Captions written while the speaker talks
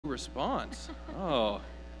response. Oh,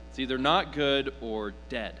 it's either not good or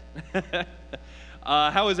dead.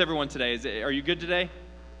 How is everyone today? Are you good today?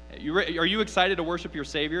 Are you excited to worship your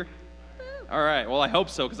Savior? All right, well, I hope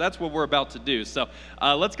so, because that's what we're about to do. So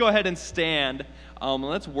let's go ahead and stand.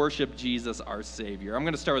 Let's worship Jesus, our Savior. I'm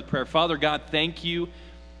going to start with prayer. Father God, thank you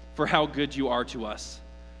for how good you are to us.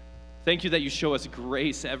 Thank you that you show us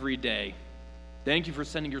grace every day. Thank you for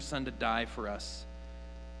sending your Son to die for us.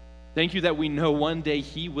 Thank you that we know one day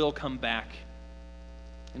he will come back.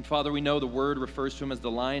 And Father, we know the word refers to him as the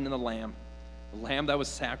lion and the lamb that was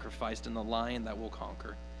sacrificed and the lion that will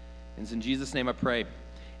conquer. And it's in Jesus' name I pray.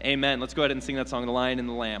 Amen. Let's go ahead and sing that song, The Lion and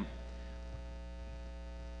the Lamb.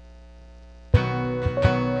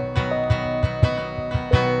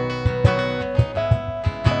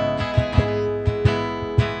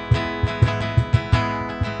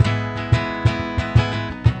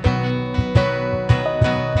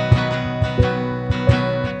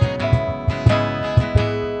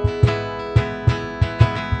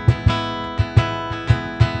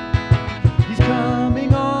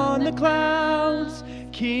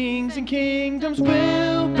 Kingdoms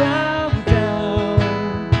will bow down,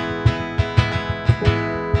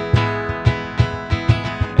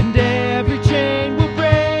 and every chain will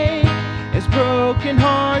break as broken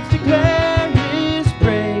hearts declare his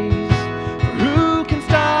praise. For who can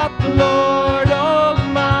stop the Lord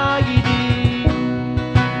Almighty?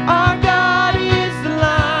 Our God is the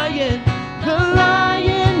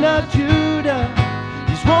Lion of Judah.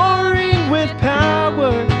 He's roaring with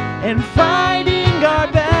power and fighting our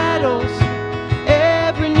battles.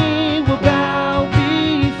 Every knee will bow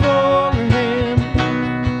before him.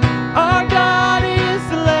 Our God is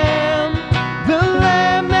the Lamb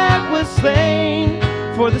that was slain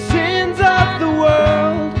for the sins of the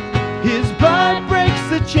world. His blood breaks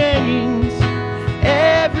the chains.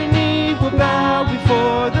 Every knee will bow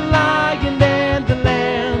before the Lion and the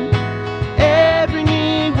Lamb. Every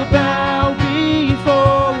knee will bow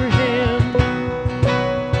before him.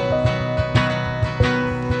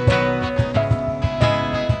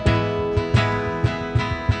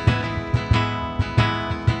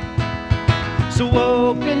 So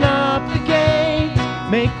open up the gate,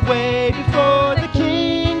 make way before the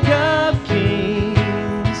King of Kings.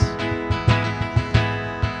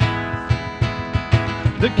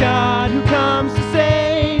 The God who comes to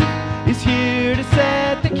save is here to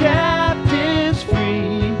set the captives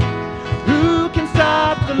free. Who can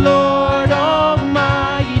stop the Lord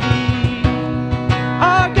Almighty?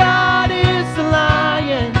 Our God is the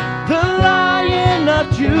Lion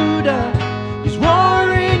of Judah. He's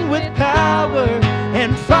roaring with power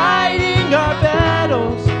and fighting our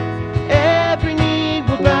battles. Every knee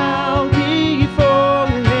will bow before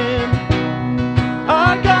him.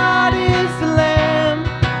 Our God is the Lamb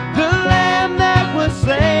that was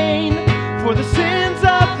slain for the sins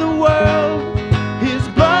of the world. His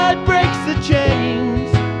blood breaks the chains.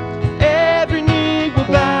 Every knee will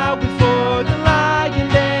bow before the Lion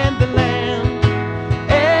and the Lamb.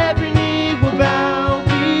 Every knee will bow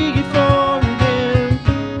before him.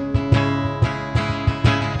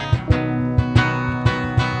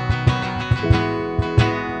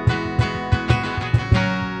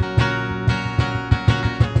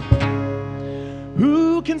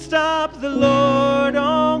 Who can stop the Lord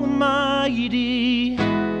Almighty?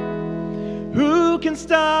 Who can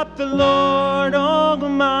stop the Lord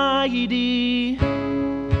Almighty?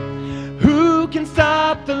 Who can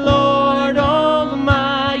stop the Lord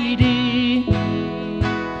Almighty?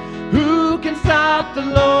 Who can stop the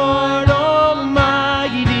Lord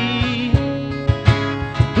Almighty?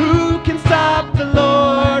 Who can stop the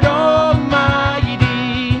Lord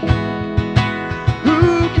Almighty?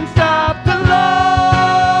 Who can stop the Lord?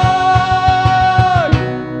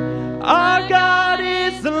 Our God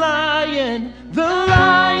is the Lion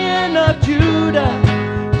of Judah.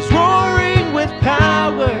 He's roaring with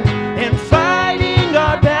power and fighting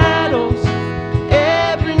our battles.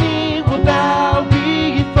 Every knee will bow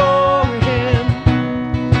before him.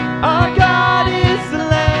 Our God is the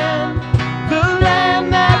Lamb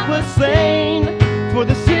that was slain for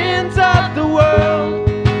the sins of the world.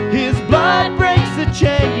 His blood breaks the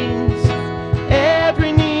chains.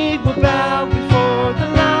 Every knee will bow before the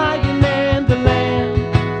Lion and the Lamb.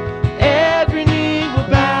 Every knee will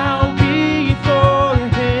bow before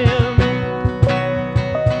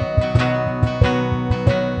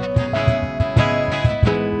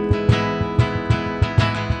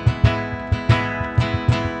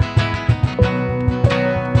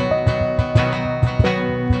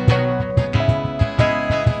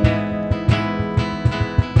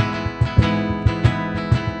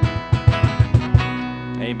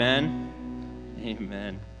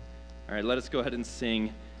All right, let us go ahead and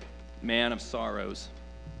sing Man of Sorrows.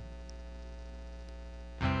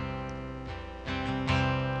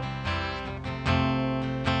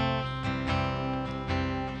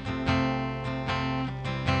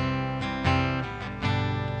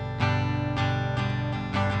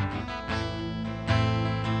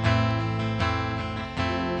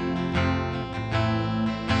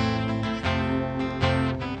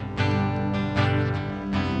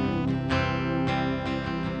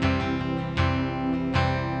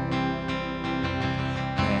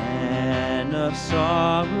 Of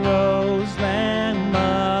sorrows, Lamb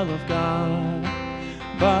of God,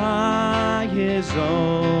 by his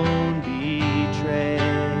own betrayed,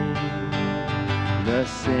 the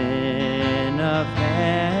sin of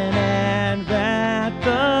man and wrath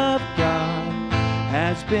of God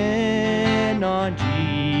has been on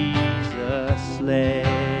Jesus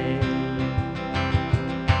slain.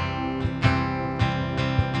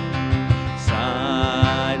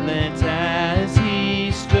 Silent as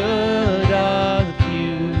he stood,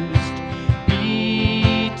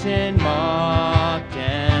 mocked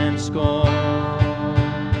and scorned,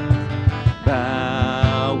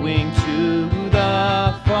 bowing to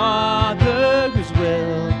the Father's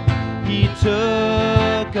will, he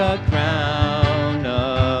took a crown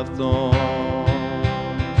of thorns.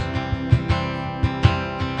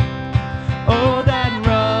 Oh, that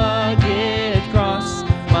rugged cross,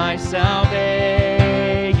 my salvation,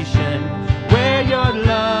 where your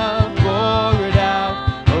love poured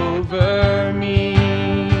out over me.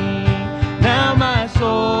 My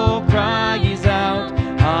soul cries out,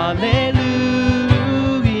 hallelujah.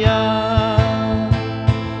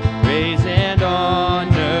 Praise and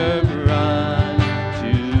honor run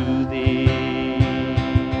to thee.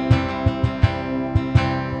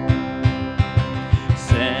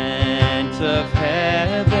 Sent of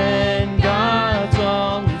heaven, God's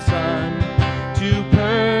only Son, to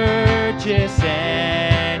purchase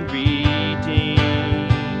and redeem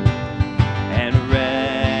and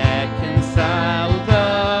reconcile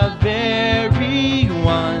the very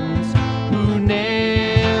ones who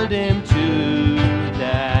nailed him to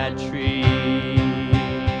that tree.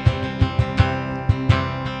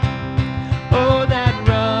 Oh, that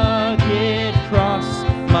rugged cross,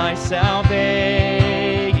 my salvation,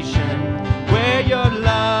 where your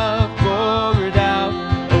love poured out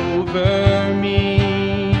over me.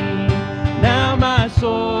 Now my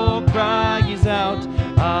soul cries out,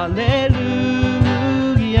 hallelujah.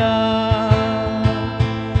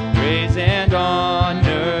 Praise and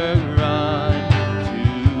honor run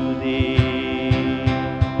to thee.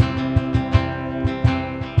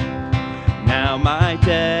 Now my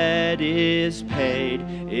debt is paid,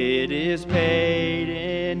 it is paid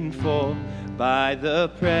in full by the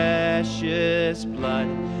precious blood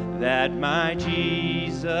that my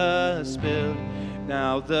Jesus spilled.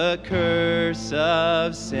 Now the curse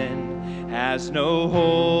of sin has no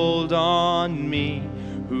hold on me.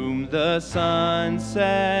 Whom the Son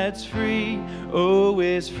sets free, oh,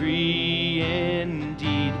 is free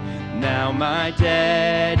indeed. Now my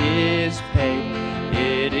debt is paid,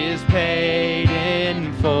 it is paid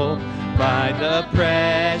in full by the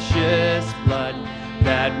precious blood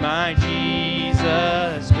that my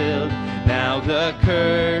Jesus spilled. Now the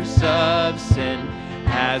curse of sin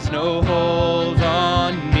has no hold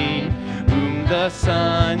on me. Whom the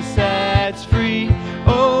Son sets free,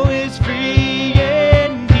 oh, is free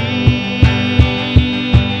indeed.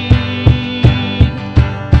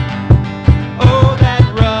 Oh, that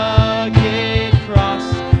rugged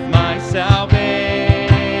cross, my salvation,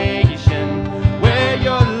 where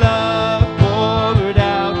your love poured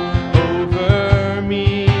out over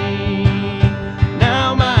me.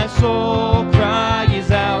 Now my soul cries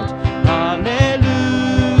out, hallelujah.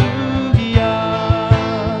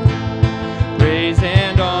 Praise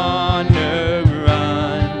and honor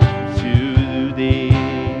run to thee.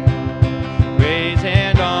 Praise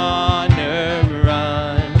and honor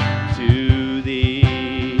run to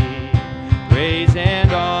thee. Praise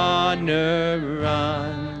and honor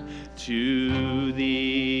run to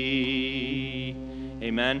thee.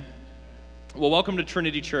 Amen. Well, welcome to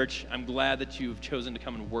Trinity Church. I'm glad that you've chosen to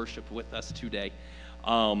come and worship with us today.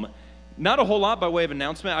 Not a whole lot by way of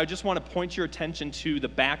announcement. I just want to point your attention to the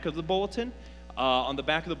back of the bulletin. On the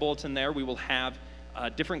back of the bulletin there, we will have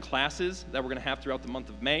different classes that we're going to have throughout the month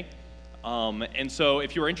of May. And so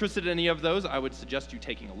if you're interested in any of those, I would suggest you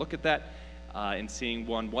taking a look at that and seeing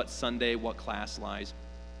what Sunday, what class lies.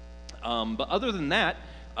 But other than that,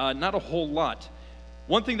 not a whole lot.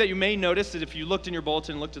 One thing that you may notice is if you looked in your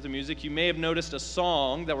bulletin and looked at the music, you may have noticed a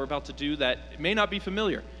song that we're about to do that may not be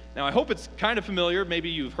familiar. Now, I hope it's kind of familiar. Maybe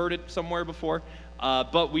you've heard it somewhere before.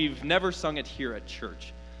 but we've never sung it here at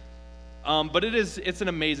church. But it's an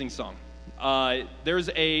amazing song. There's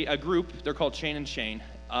a group, they're called Shane and Shane,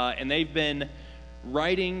 and they've been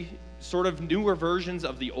writing sort of newer versions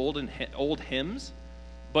of the old hymns,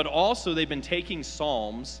 but also they've been taking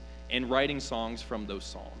psalms and writing songs from those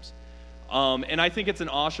psalms. And I think it's an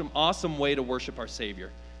awesome way to worship our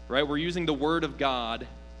Savior, right? We're using the Word of God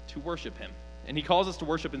to worship Him. And He calls us to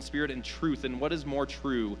worship in spirit and truth, and what is more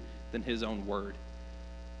true than His own Word?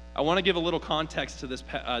 I want to give a little context to this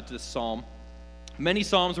psalm. Many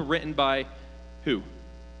psalms were written by who?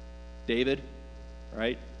 David,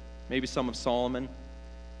 right? Maybe some of Solomon.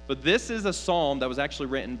 But this is a psalm that was actually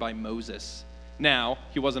written by Moses. Now,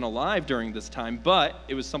 he wasn't alive during this time, but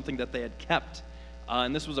it was something that they had kept.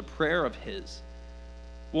 And this was a prayer of his.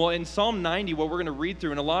 Well, in Psalm 90, what we're going to read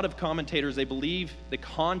through, and a lot of commentators, they believe the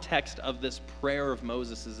context of this prayer of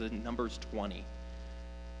Moses is in Numbers 20.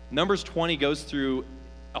 Numbers 20 goes through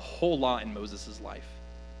a whole lot in Moses' life.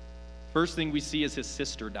 First thing we see is his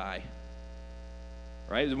sister die.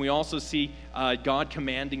 Right? And we also see God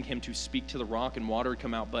commanding him to speak to the rock and water would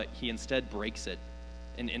come out, but he instead breaks it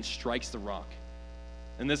and strikes the rock.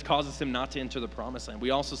 And this causes him not to enter the promised land.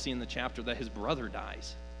 We also see in the chapter that his brother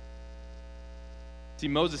dies. See,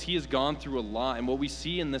 Moses, he has gone through a lot, and what we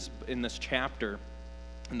see in this chapter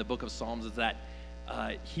in the book of Psalms is that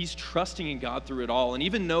he's trusting in God through it all. And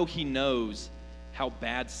even though he knows how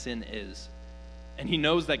bad sin is, and he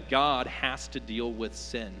knows that God has to deal with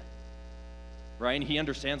sin, right? And he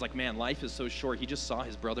understands, like, man, life is so short. He just saw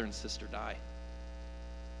his brother and sister die.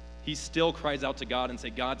 He still cries out to God and say,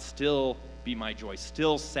 God, still be my joy,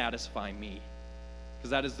 still satisfy me, because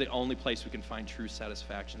that is the only place we can find true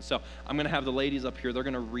satisfaction. So I'm going to have the ladies up here. They're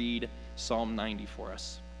going to read Psalm 90 for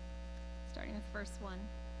us. Starting with verse 1.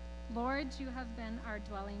 Lord, you have been our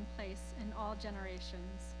dwelling place in all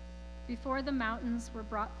generations. Before the mountains were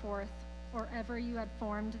brought forth, or ever you had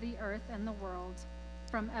formed the earth and the world,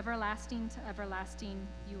 from everlasting to everlasting,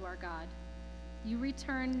 you are God. You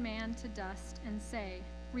return man to dust and say,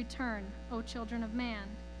 return, O children of man,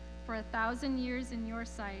 for 1,000 years in your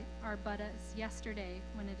sight are but as yesterday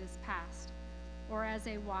when it is past, or as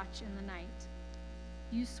a watch in the night.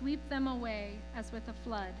 You sweep them away as with a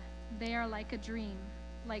flood. They are like a dream,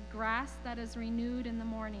 like grass that is renewed in the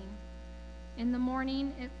morning. In the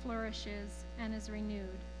morning it flourishes and is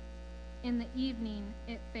renewed. In the evening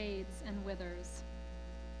it fades and withers.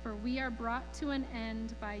 For we are brought to an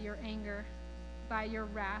end by your anger. By your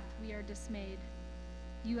wrath we are dismayed.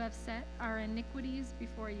 You have set our iniquities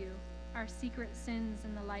before you, our secret sins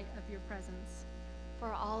in the light of your presence.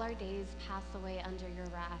 For all our days pass away under your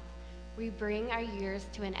wrath. We bring our years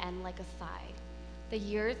to an end like a sigh. The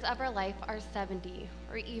years of our life are 70,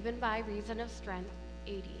 or even by reason of strength,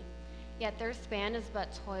 80. Yet their span is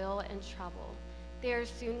but toil and trouble. They are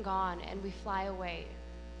soon gone, and we fly away.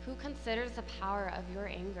 Who considers the power of your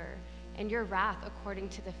anger, and your wrath according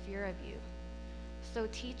to the fear of you? So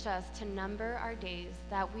teach us to number our days,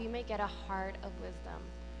 that we may get a heart of wisdom.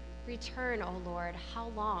 Return, O Lord, how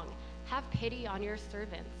long? Have pity on your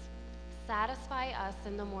servants. Satisfy us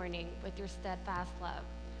in the morning with your steadfast love,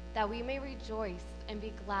 that we may rejoice and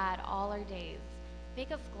be glad all our days.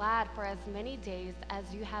 Make us glad for as many days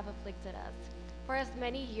as you have afflicted us, for as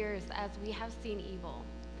many years as we have seen evil.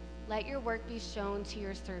 Let your work be shown to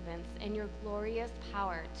your servants, and your glorious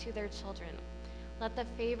power to their children. Let the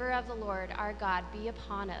favor of the Lord our God be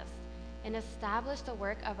upon us, and establish the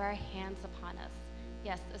work of our hands upon us.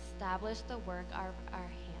 Yes, establish the work of our hands.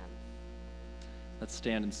 Let's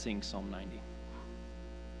stand and sing Psalm 90.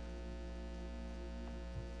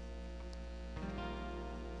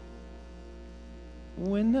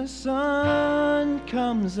 When the sun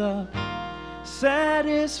comes up,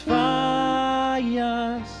 satisfy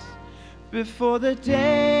us before the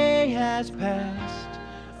day has passed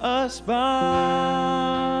us by,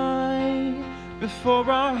 before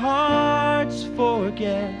our hearts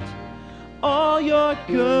forget all your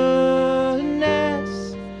goodness.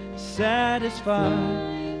 Satisfy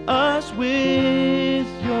us with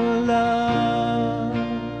your love.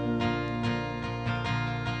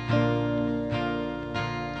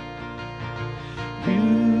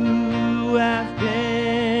 You have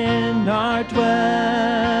been our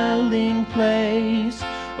dwelling place,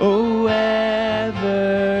 O everlasting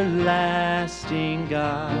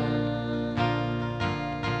God.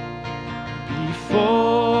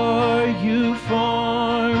 Before you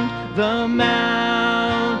formed the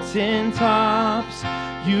mountain tops,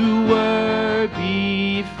 you were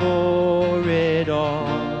before it all.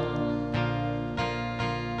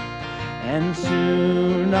 And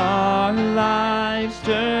soon our lives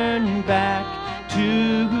turn back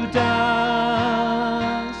to dust.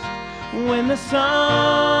 when the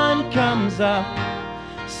sun comes up,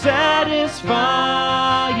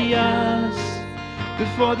 satisfy us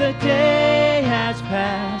before the day has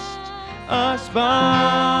passed us by,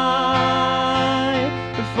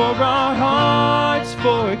 before our hearts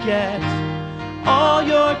forget all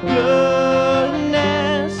your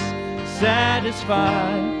goodness.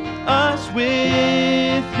 Satisfy us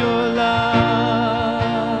with your love.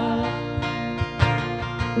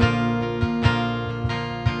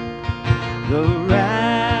 The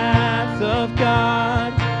wrath of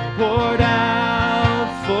God poured out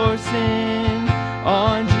for sin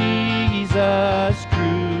on Jesus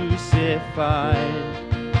crucified.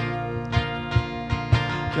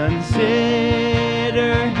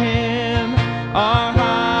 Consider him our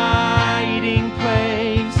hiding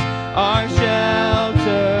place, our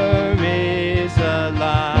shelter is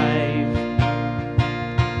alive,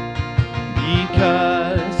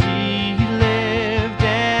 because he lived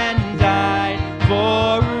and died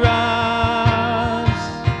for us.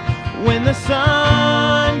 When the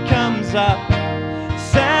sun comes up,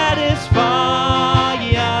 satisfy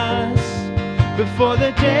us before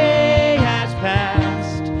the day has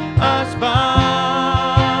passed us by,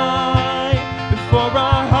 before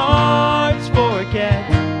our hearts forget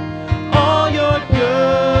all your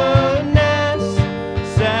goodness.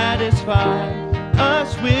 Satisfy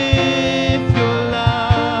us with your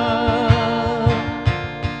love.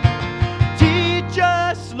 Teach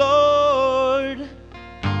us, Lord,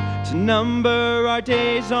 to number our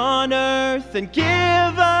days on earth and give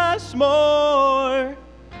us more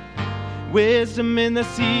wisdom in the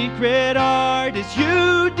secret art as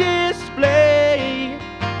you display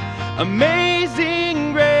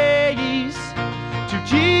amazing grace to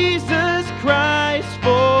Jesus Christ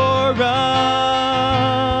for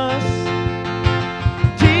us.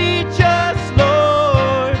 Teach us,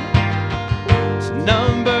 Lord, to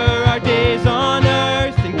number our days on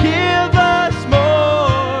earth and give us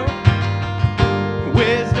more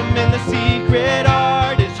wisdom in the secret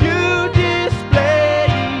art as you display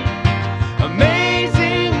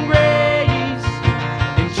amazing grace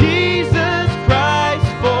in Jesus Christ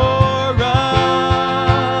for us.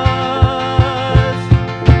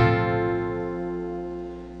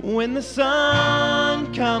 When the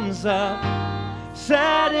sun comes up,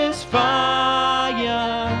 satisfy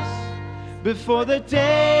us before the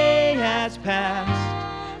day has passed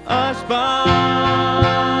us by,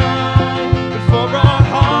 before our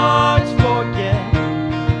hearts forget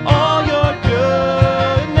all your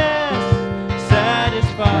goodness.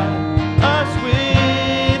 Satisfy us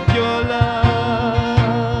with your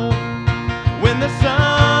love. When the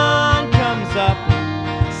sun comes up,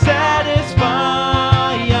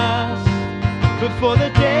 satisfy us before the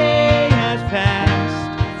day has passed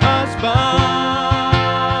us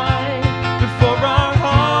by, before our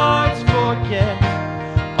hearts forget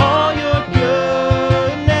all your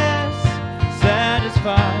goodness.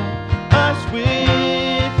 Satisfy us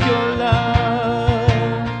with your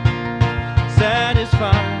love.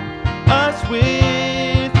 Satisfy us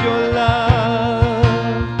with your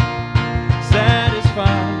love.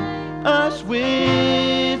 Satisfy us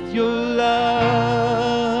with your love.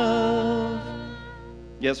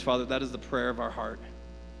 Yes, Father, that is the prayer of our heart,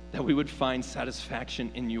 that we would find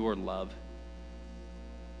satisfaction in your love.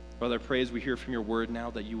 Father, I pray as we hear from your word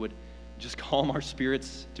now that you would just calm our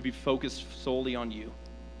spirits to be focused solely on you.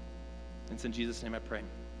 And it's in Jesus' name I pray.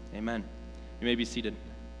 Amen. You may be seated.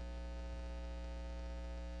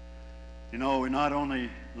 You know, we not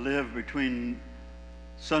only live between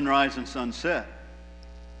sunrise and sunset,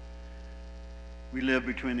 we live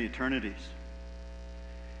between the eternities.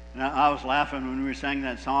 And I was laughing when we sang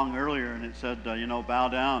that song earlier, and it said, you know, bow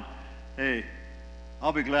down. Hey,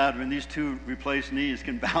 I'll be glad when these two replaced knees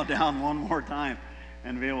can bow down one more time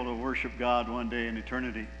and be able to worship God one day in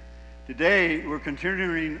eternity. Today, we're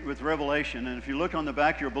continuing with Revelation, and if you look on the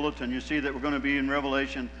back of your bulletin, you see that we're going to be in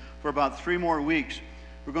Revelation for about 3 more weeks.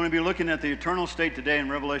 We're going to be looking at the eternal state today in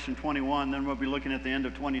Revelation 21, then we'll be looking at the end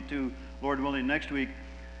of 22, Lord willing, next week.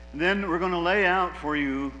 And then we're going to lay out for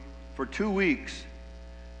you for 2 weeks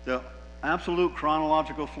the absolute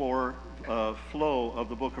chronological flow of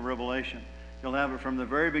the book of Revelation. You'll have it from the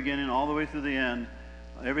very beginning all the way through the end,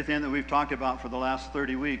 everything that we've talked about for the last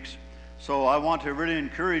 30 weeks. So I want to really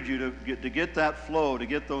encourage you to get that flow, to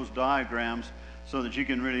get those diagrams so that you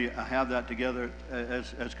can really have that together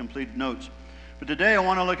as complete notes. But today I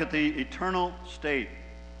want to look at the eternal state.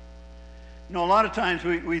 You know, a lot of times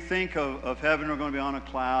we think of heaven, we're going to be on a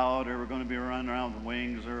cloud, or we're going to be running around with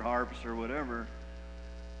wings or harps or whatever.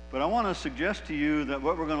 But I want to suggest to you that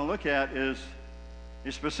what we're going to look at is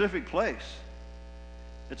a specific place.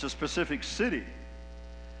 It's a specific city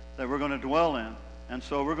that we're going to dwell in. And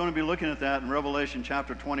so we're going to be looking at that in Revelation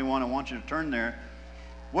chapter 21. I want you to turn there.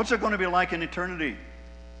 What's it going to be like in eternity?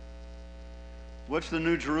 What's the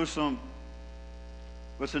new Jerusalem?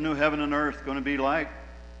 What's the new heaven and earth going to be like?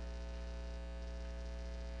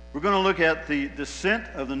 We're going to look at the descent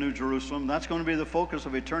of the new Jerusalem. That's going to be the focus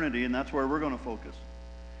of eternity, and that's where we're going to focus.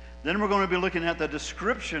 Then we're going to be looking at the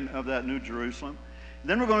description of that new Jerusalem.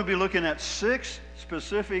 Then we're going to be looking at 6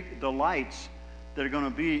 specific delights that are going to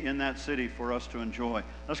be in that city for us to enjoy.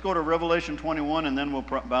 Let's go to Revelation 21, and then we'll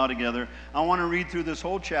bow together. I want to read through this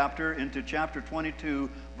whole chapter into chapter 22,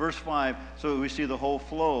 verse 5, so that we see the whole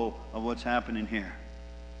flow of what's happening here.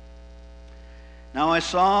 Now I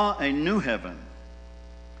saw a new heaven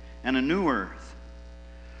and a new earth.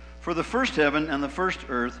 For the first heaven and the first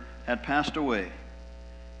earth had passed away,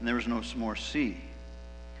 and there was no more sea.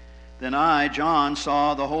 Then I, John,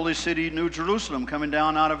 saw the holy city, New Jerusalem, coming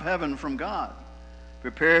down out of heaven from God,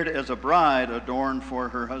 prepared as a bride adorned for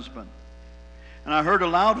her husband. And I heard a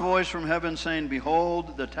loud voice from heaven saying,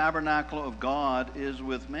 Behold, the tabernacle of God is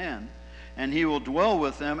with men, and he will dwell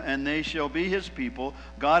with them, and they shall be his people.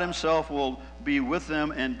 God himself will be with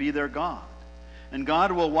them and be their God. And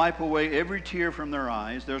God will wipe away every tear from their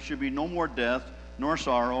eyes. There shall be no more death, nor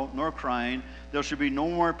sorrow, nor crying. There shall be no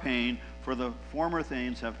more pain, for the former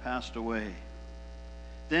things have passed away.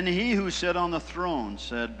 Then he who sat on the throne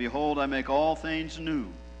said, Behold, I make all things new.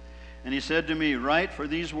 And he said to me, Write, for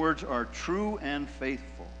these words are true and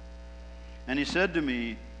faithful. And he said to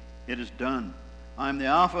me, It is done. I am the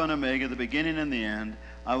Alpha and Omega, the beginning and the end.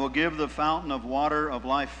 I will give the fountain of water of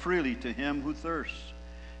life freely to him who thirsts.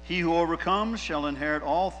 He who overcomes shall inherit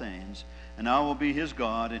all things, and I will be his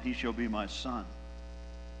God, and he shall be my son.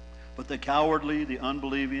 But the cowardly, the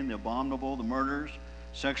unbelieving, the abominable, the murderers,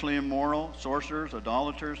 sexually immoral, sorcerers,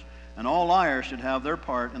 idolaters, and all liars should have their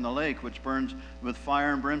part in the lake which burns with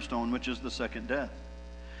fire and brimstone, which is the second death.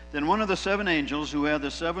 Then one of the 7 angels who had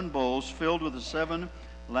the 7 bowls filled with the 7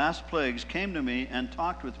 last plagues came to me and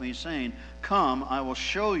talked with me, saying, Come, I will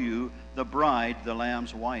show you the bride, the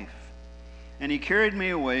Lamb's wife. And he carried me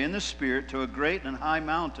away in the Spirit to a great and high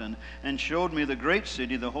mountain, and showed me the great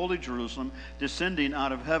city, the holy Jerusalem, descending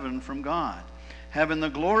out of heaven from God, having the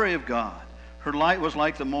glory of God. Her light was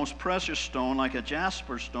like the most precious stone, like a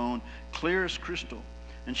jasper stone, clear as crystal.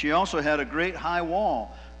 And she also had a great high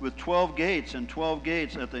wall with 12 gates, and 12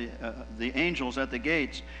 gates at the angels at the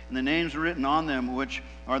gates, and the names written on them, which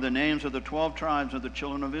are the names of the 12 tribes of the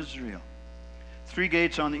children of Israel. 3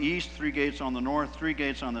 gates on the east, 3 gates on the north, 3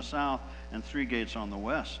 gates on the south, and 3 gates on the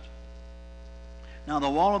west. Now the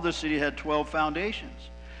wall of the city had 12 foundations,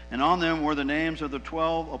 and on them were the names of the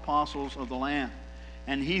 12 apostles of the Lamb.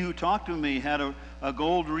 And he who talked to me had a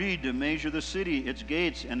gold reed to measure the city, its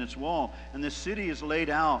gates, and its wall. And the city is laid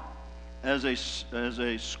out as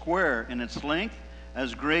a square in its length,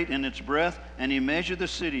 as great in its breadth. And he measured the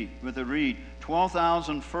city with a reed.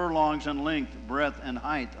 12,000 furlongs in length, breadth, and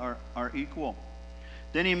height are equal.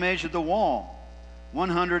 Then he measured the wall,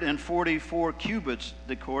 144 cubits,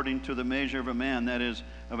 according to the measure of a man, that is,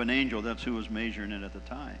 of an angel. That's who was measuring it at the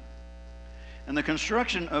time. And the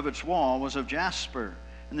construction of its wall was of jasper,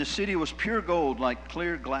 and the city was pure gold, like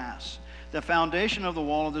clear glass. The foundation of the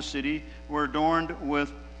wall of the city were adorned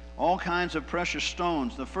with all kinds of precious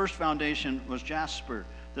stones. The first foundation was jasper,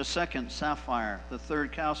 the second sapphire, the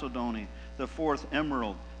third chalcedony, the fourth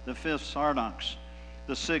emerald, the fifth sardonyx,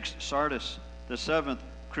 the sixth sardis, the seventh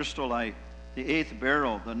chrysolite, the 8th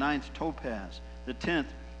beryl, the 9th topaz, the 10th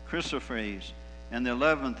chrysoprase, and the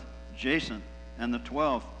 11th jacinth, and the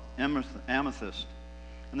 12th amethyst.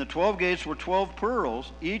 And the 12 gates were 12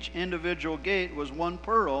 pearls. Each individual gate was 1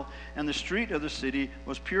 pearl, and the street of the city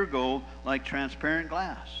was pure gold, like transparent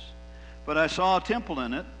glass. But I saw a temple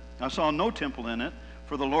in it. I saw no temple in it,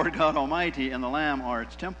 for the Lord God Almighty and the Lamb are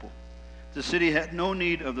its temple. The city had no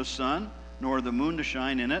need of the sun, nor the moon to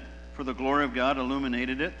shine in it, for the glory of God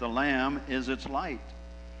illuminated it. The Lamb is its light.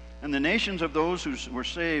 And the nations of those who were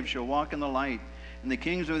saved shall walk in the light, and the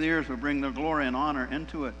kings of the earth will bring their glory and honor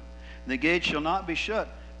into it. The gates shall not be shut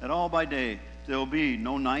at all by day. There will be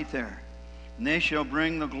no night there. And they shall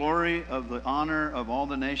bring the glory of the honor of all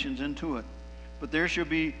the nations into it. But there shall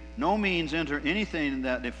be no means enter anything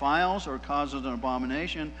that defiles or causes an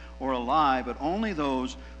abomination or a lie, but only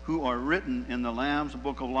those who are written in the Lamb's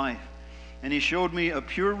book of life. And he showed me a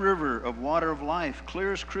pure river of water of life,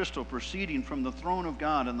 clear as crystal, proceeding from the throne of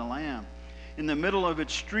God and the Lamb. In the middle of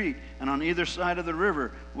its street, and on either side of the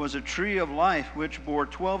river, was a tree of life which bore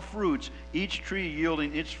 12 fruits, each tree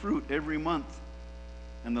yielding its fruit every month.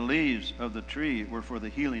 And the leaves of the tree were for the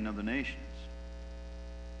healing of the nations.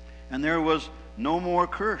 And there was no more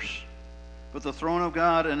curse. But the throne of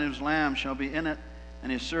God and his Lamb shall be in it,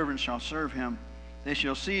 and his servants shall serve him. They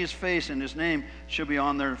shall see his face, and his name shall be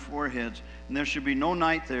on their foreheads. And there shall be no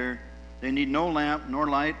night there. They need no lamp, nor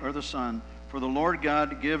light, or the sun. For the Lord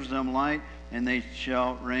God gives them light, and they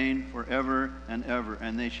shall reign forever and ever.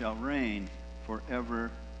 And they shall reign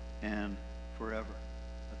forever and forever.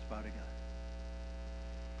 Let's bow together.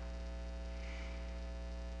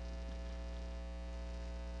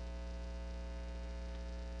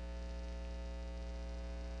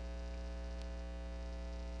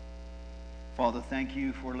 Father, thank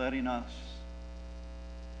you for letting us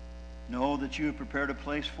know that you have prepared a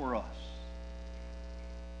place for us.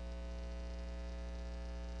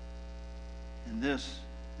 And this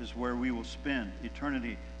is where we will spend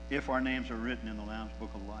eternity if our names are written in the Lamb's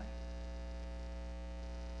Book of Life.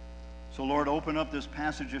 So, Lord, open up this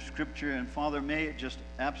passage of Scripture, and Father, may it just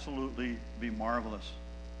absolutely be marvelous.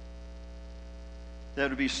 That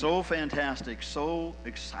would be so fantastic, so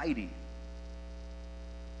exciting,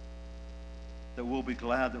 that we'll be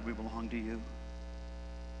glad that we belong to you.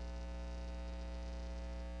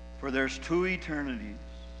 For there's two eternities.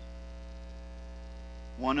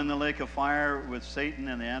 One in the lake of fire with Satan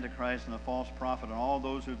and the Antichrist and the false prophet and all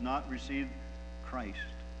those who have not received Christ.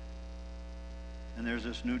 And there's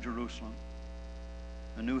this new Jerusalem,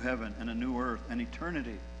 a new heaven and a new earth, an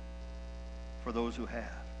eternity for those who have.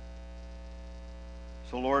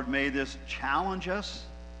 So, Lord, may this challenge us.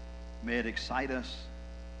 May it excite us.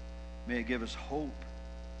 May it give us hope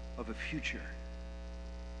of a future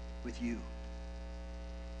with you.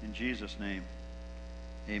 In Jesus' name,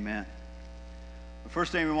 amen. The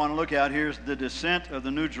first thing we want to look at here is the descent of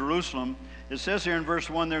the New Jerusalem. It says here in verse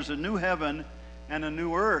 1, there's a new heaven and a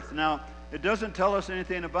new earth. Now, it doesn't tell us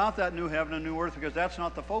anything about that new heaven and new earth because that's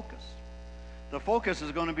not the focus. The focus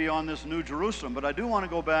is going to be on this New Jerusalem. But I do want to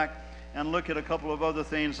go back and look at a couple of other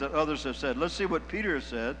things that others have said. Let's see what Peter has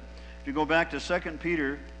said. If you go back to 2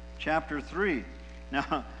 Peter chapter 3.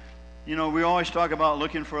 Now, you know, we always talk about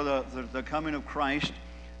looking for the coming of Christ.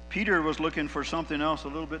 Peter was looking for something else a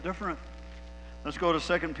little bit different. Let's go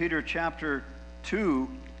to 2 Peter chapter 2,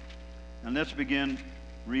 and let's begin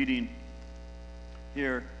reading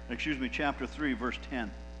here, chapter 3, verse 10.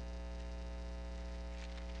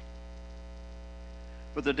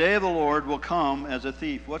 But the day of the Lord will come as a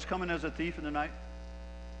thief. What's coming as a thief in the night?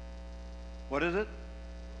 What is it?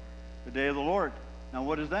 The day of the Lord. Now,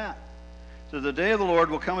 what is that? So the day of the Lord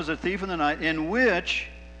will come as a thief in the night, in which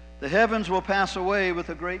the heavens will pass away with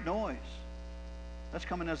a great noise. That's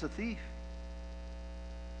coming as a thief.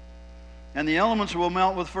 And the elements will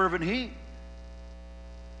melt with fervent heat.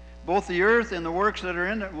 Both the earth and the works that are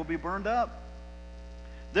in it will be burned up.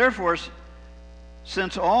 Therefore,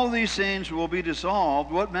 since all these things will be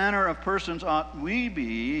dissolved, what manner of persons ought we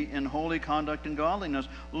be in holy conduct and godliness,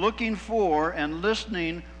 looking for and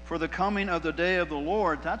listening for the coming of the day of the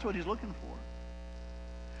Lord? That's what he's looking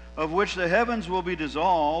for. Of which the heavens will be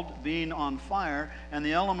dissolved, being on fire, and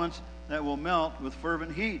the elements that will melt with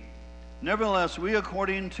fervent heat. Nevertheless, we,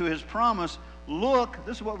 according to his promise, look,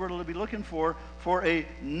 this is what we're going to be looking for a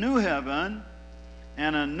new heaven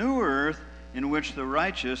and a new earth in which the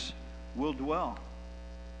righteous will dwell.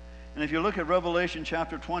 And if you look at Revelation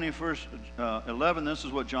chapter 20, verse 11, this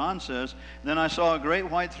is what John says. Then I saw a great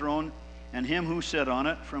white throne, and him who sat on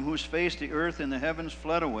it, from whose face the earth and the heavens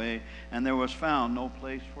fled away, and there was found no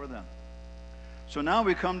place for them. So now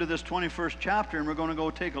we come to this 21st chapter, and we're going to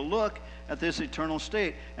go take a look at this eternal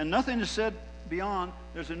state. And nothing is said beyond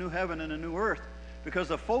there's a new heaven and a new earth, because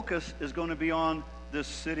the focus is going to be on this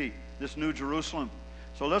city, this New Jerusalem.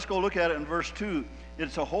 So let's go look at it in verse 2.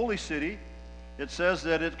 It's a holy city. It says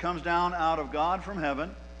that it comes down out of God from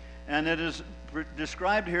heaven, and it is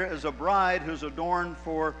described here as a bride who's adorned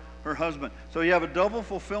for her husband. So you have a double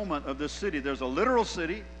fulfillment of this city. There's a literal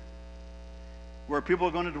city where people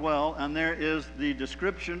are going to dwell, and there is the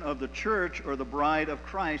description of the church or the bride of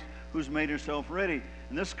Christ who's made herself ready.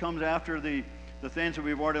 And this comes after the things that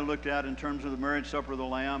we've already looked at in terms of the marriage supper of the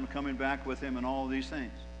Lamb, coming back with him, and all of these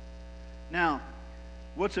things. Now,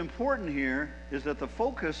 what's important here is that the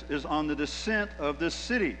focus is on the descent of this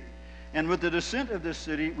city. And with the descent of this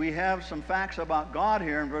city, we have some facts about God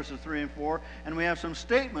here in verses 3 and 4, and we have some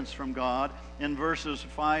statements from God in verses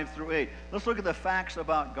 5 through 8. Let's look at the facts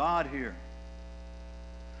about God here.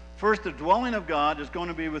 First, the dwelling of God is going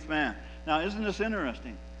to be with man. Now, isn't this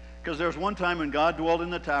interesting? Because there's one time when God dwelled in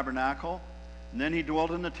the tabernacle, and then he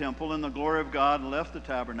dwelt in the temple, and the glory of God left the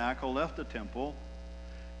tabernacle, left the temple.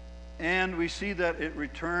 And we see that it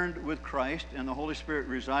returned with Christ, and the Holy Spirit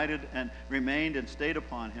resided and remained and stayed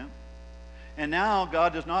upon him. And now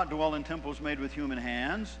God does not dwell in temples made with human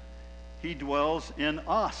hands. He dwells in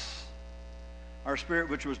us. Our spirit,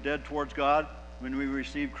 which was dead towards God when we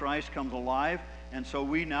received Christ, comes alive. And so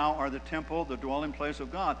we now are the temple, the dwelling place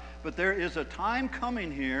of God. But there is a time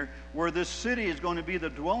coming here where this city is going to be the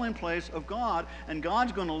dwelling place of God, and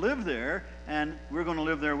God's going to live there, and we're going to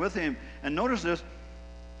live there with him. And notice this,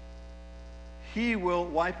 he will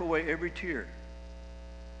wipe away every tear.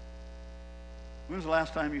 When was the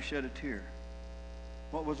last time you shed a tear?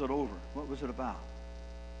 What was it over? What was it about?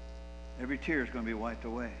 Every tear is going to be wiped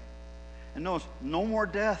away. And notice, no more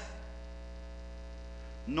death.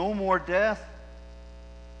 No more death.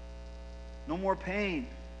 No more pain.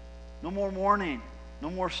 No more mourning. No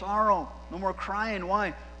more sorrow. No more crying.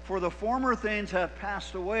 Why? For the former things have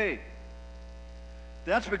passed away.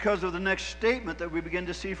 That's because of the next statement that we begin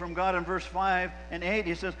to see from God in verse 5 and 8.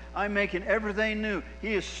 He says, I'm making everything new.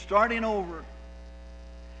 He is starting over.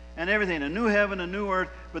 And everything, a new heaven, a new earth.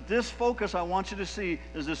 But this focus I want you to see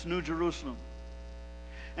is this new Jerusalem.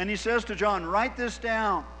 And he says to John, write this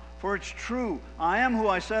down, for it's true. I am who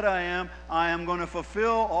I said I am. I am going to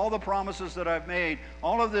fulfill all the promises that I've made.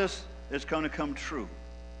 All of this is going to come true.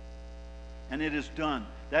 And it is done.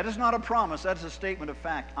 That is not a promise. That is a statement of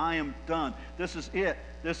fact. I am done. This is it.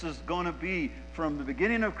 This is going to be from the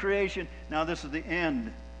beginning of creation. Now this is the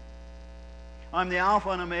end. I'm the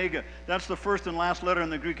Alpha and Omega. That's the first and last letter in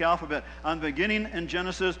the Greek alphabet. I'm the beginning in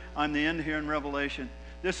Genesis. I'm the end here in Revelation.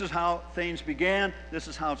 This is how things began. This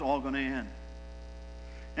is how it's all going to end.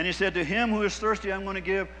 And he said, to him who is thirsty, I'm going to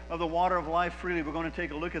give of the water of life freely. We're going to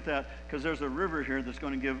take a look at that because there's a river here that's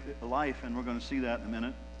going to give life, and we're going to see that in a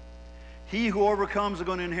minute. He who overcomes is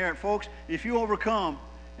going to inherit. Folks, if you overcome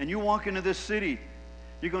and you walk into this city,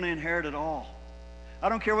 you're going to inherit it all. I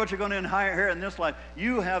don't care what you're going to inherit in this life.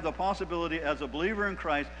 You have the possibility as a believer in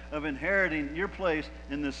Christ of inheriting your place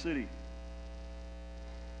in this city.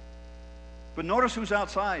 But notice who's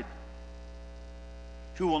outside,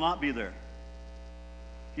 who will not be there.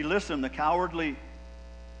 He lists them: the cowardly,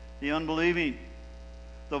 the unbelieving,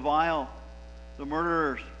 the vile, the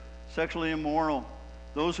murderers, sexually immoral,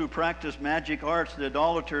 those who practice magic arts, the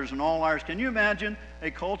idolaters, and all liars. Can you imagine a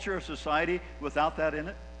culture, a society without that in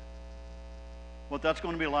it? What that's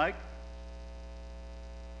going to be like?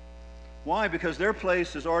 Why? Because their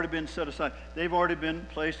place has already been set aside. They've already been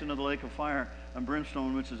placed into the lake of fire and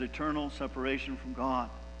brimstone, which is eternal separation from God.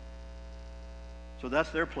 So that's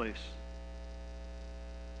their place.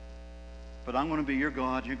 But I'm going to be your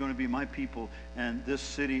God, you're going to be my people, and this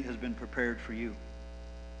city has been prepared for you.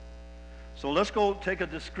 So let's go take a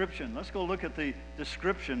description. Let's go look at the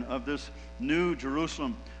description of this new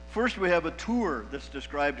Jerusalem. First, we have a tour that's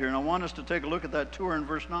described here, and I want us to take a look at that tour in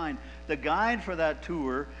verse 9. The guide for that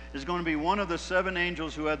tour is going to be one of the 7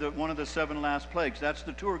 angels who had one of the 7 last plagues. That's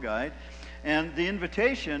the tour guide. And the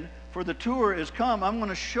invitation for the tour is, come, I'm going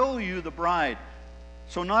to show you the bride.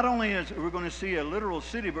 So not only is we're going to see a literal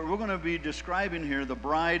city, but we're going to be describing here the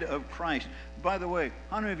bride of Christ. By the way,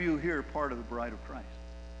 how many of you here are part of the bride of Christ?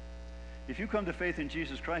 If you come to faith in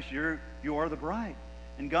Jesus Christ, you are the bride.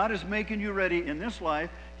 And God is making you ready in this life.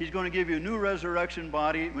 He's going to give you a new resurrection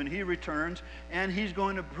body when he returns, and he's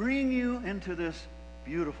going to bring you into this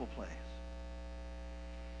beautiful place.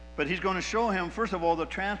 But he's going to show him, first of all, the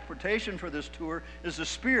transportation for this tour is the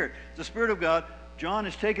Spirit of God. John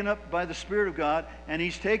is taken up by the Spirit of God, and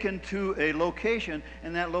he's taken to a location,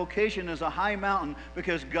 and that location is a high mountain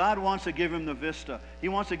because God wants to give him the vista. He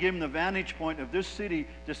wants to give him the vantage point of this city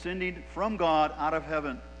descending from God out of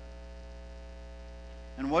heaven.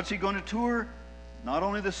 And what's he going to tour? Not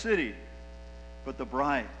only the city, but the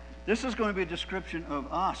bride. This is going to be a description of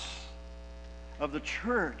us, of the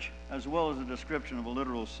church, as well as a description of a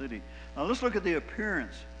literal city. Now let's look at the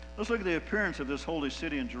appearance. Let's look at the appearance of this holy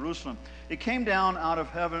city in Jerusalem. It came down out of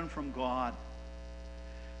heaven from God.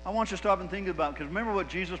 I want you to stop and think about it, because remember what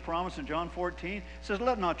Jesus promised in John 14? It says,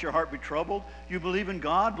 let not your heart be troubled. You believe in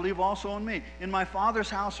God, believe also in me. In my Father's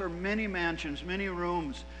house are many mansions, many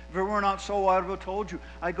rooms. If it were not so, I would have told you.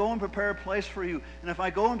 I go and prepare a place for you. And if I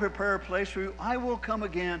go and prepare a place for you, I will come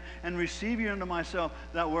again and receive you into myself,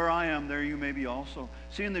 that where I am, there you may be also.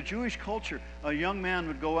 See, in the Jewish culture, a young man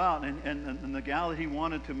would go out, and the gal that he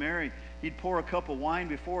wanted to marry, he'd pour a cup of wine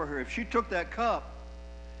before her. If she took that cup,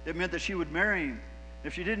 it meant that she would marry him.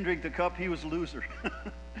 If she didn't drink the cup, he was a loser.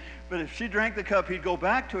 But if she drank the cup, he'd go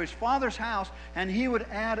back to his father's house, and he would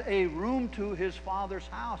add a room to his father's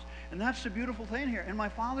house. And that's the beautiful thing here. In my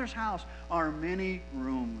Father's house are many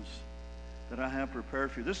rooms that I have prepared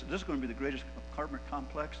for you. This is going to be the greatest apartment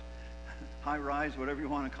complex, high-rise, whatever you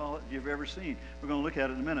want to call it, you've ever seen. We're going to look at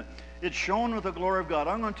it in a minute. It's shown with the glory of God.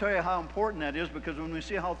 I'm going to tell you how important that is, because when we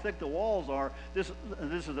see how thick the walls are, this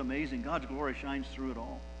is amazing. God's glory shines through it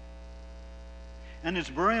all. And its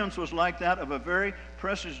brilliance was like that of a very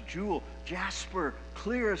precious jewel, jasper,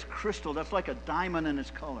 clear as crystal. That's like a diamond in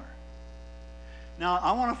its color. Now,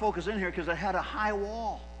 I want to focus in here because it had a high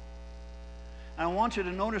wall. I want you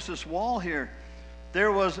to notice this wall here.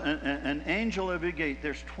 There was an angel every gate.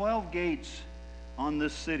 There's 12 gates on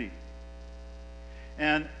this city.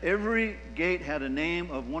 And every gate had a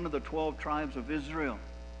name of one of the 12 tribes of Israel.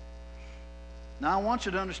 Now, I want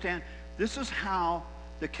you to understand, this is how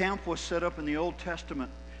the camp was set up in the Old Testament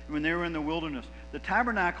when they were in the wilderness. The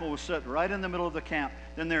tabernacle was set right in the middle of the camp.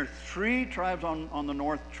 Then there are 3 tribes on the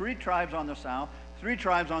north, 3 tribes on the south, 3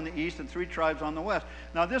 tribes on the east, and 3 tribes on the west.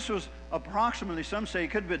 Now, this was approximately, some say, it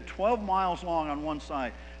could have been 12 miles long on one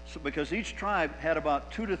side, so, because each tribe had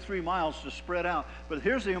about 2 to 3 miles to spread out. But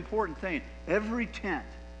here's the important thing. Every tent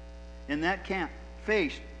in that camp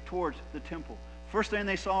faced towards the temple. First thing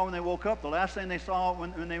they saw when they woke up, the last thing they saw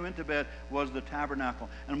when they went to bed was the tabernacle.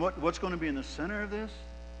 And what's going to be in the center of this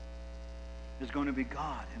is going to be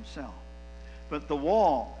God himself. But the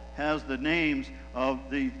wall has the names of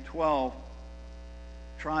the 12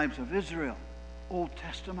 tribes of Israel, Old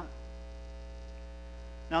Testament.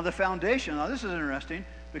 Now the foundation, now this is interesting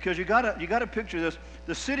because you got to picture this.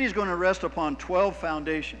 The city is going to rest upon 12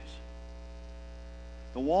 foundations.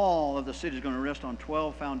 The wall of the city is going to rest on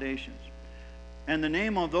 12 foundations. And the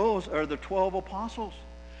name of those are the 12 apostles.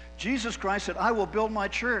 Jesus Christ said, I will build my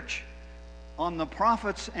church on the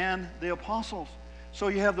prophets and the apostles. So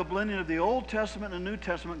you have the blending of the Old Testament and the New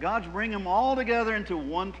Testament. God's bringing them all together into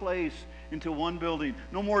one place, into one building.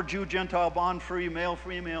 No more Jew, Gentile, bond, free, male,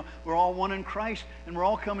 female. We're all one in Christ, and we're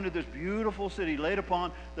all coming to this beautiful city laid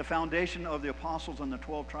upon the foundation of the apostles and the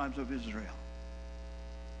 12 tribes of Israel.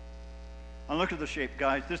 Now look at the shape,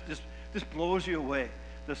 guys. This blows you away.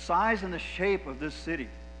 The size and the shape of this city.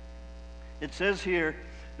 It says here,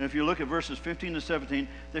 and if you look at verses 15 to 17,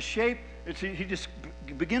 the shape, he just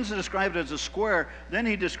begins to describe it as a square, then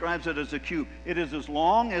he describes it as a cube. It is as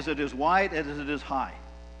long as it is wide as it is high.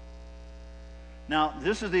 Now,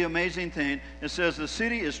 this is the amazing thing. It says the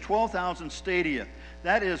city is 12,000 stadia.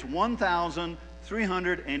 That is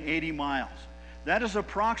 1,380 miles. That is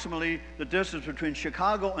approximately the distance between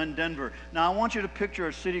Chicago and Denver. Now, I want you to picture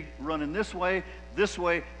a city running this way,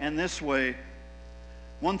 and this way,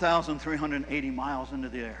 1,380 miles into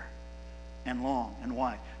the air, and long and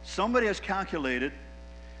wide. Somebody has calculated,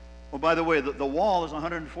 oh, by the way, the wall is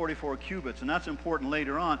 144 cubits, and that's important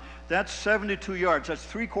later on. That's 72 yards. That's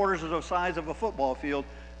 3/4 of the size of a football field.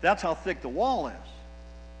 That's how thick the wall is.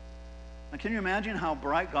 Now, can you imagine how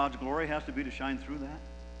bright God's glory has to be to shine through that?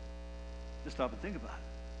 Just stop and think about it.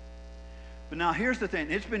 But now here's the thing.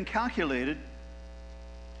 It's been calculated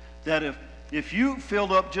that if you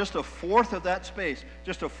filled up just a fourth of that space,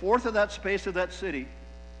 just a fourth of that space of that city,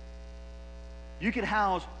 you could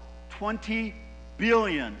house 20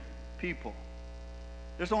 billion people.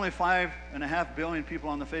 There's only 5.5 billion people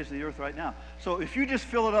on the face of the earth right now. So if you just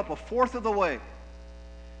fill it up a fourth of the way,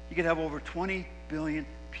 you could have over 20 billion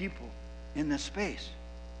people in this space.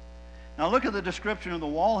 Now look at the description of the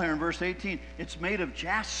wall here in verse 18. It's made of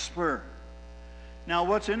jasper. Now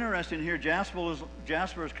what's interesting here,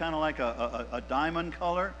 jasper is kind of like a diamond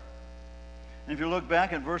color. And if you look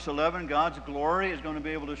back at verse 11, God's glory is going to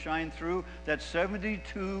be able to shine through. That's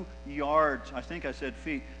 72 yards. I think I said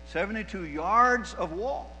feet. 72 yards of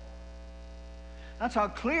wall. That's how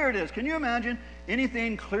clear it is. Can you imagine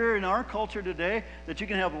anything clear in our culture today that you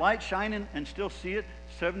can have light shining and still see it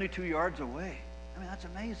 72 yards away? I mean, that's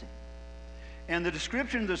amazing. And the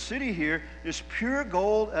description of the city here is pure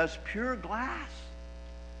gold as pure glass.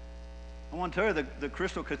 I want to tell you, the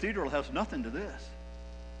Crystal Cathedral has nothing to this.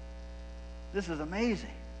 This is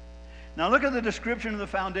amazing. Now look at the description of the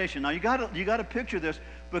foundation. Now you got to picture this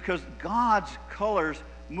because God's colors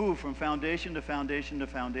move from foundation to foundation to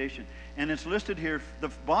foundation. And it's listed here. The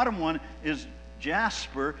bottom one is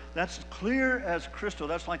jasper. That's clear as crystal.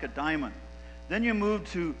 That's like a diamond. Then you move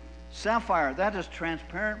to sapphire. That is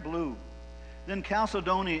transparent blue. Then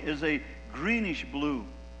chalcedony is a greenish blue.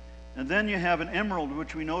 And then you have an emerald,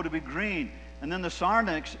 which we know to be green. And then the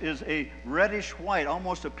sardonyx is a reddish white,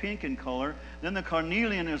 almost a pink in color. Then the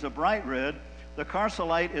carnelian is a bright red. The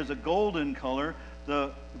chrysolite is a golden color.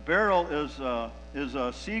 The beryl is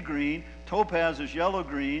a sea green. Topaz is yellow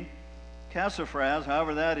green. Sassafras,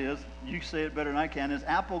 however that is, you say it better than I can, is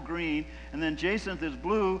apple green. And then jacinth is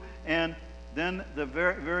blue. And then the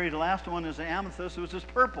very last one is the amethyst, which is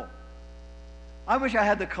purple. I wish I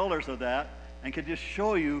had the colors of that and could just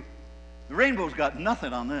show you. The rainbow's got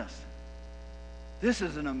nothing on this. This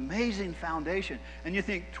is an amazing foundation. And you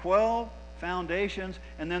think 12 foundations,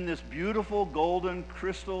 and then this beautiful golden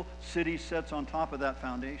crystal city sets on top of that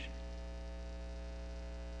foundation.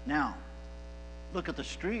 Now, look at the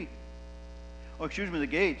street. Oh, excuse me, the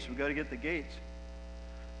gates. We've got to get the gates.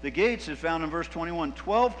 The gates is found in verse 21.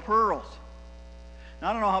 12 pearls. Now,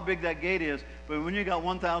 I don't know how big that gate is, but when you got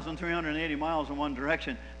 1,380 miles in one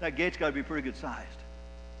direction, that gate's got to be pretty good sized.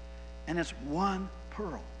 And it's one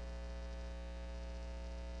pearl.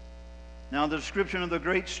 Now, the description of the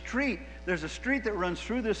great street. There's a street that runs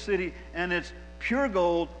through this city, and it's pure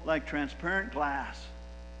gold like transparent glass.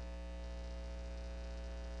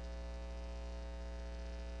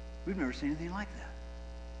 We've never seen anything like that.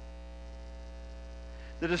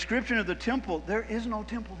 The description of the temple, there is no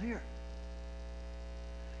temple here.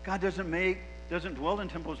 God doesn't dwell in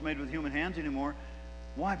temples made with human hands anymore.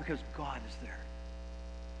 Why? Because God is there.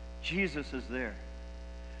 Jesus is there.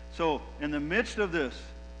 So, in the midst of this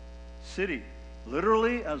city,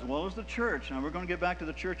 literally as well as the church, now we're going to get back to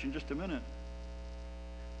the church in just a minute,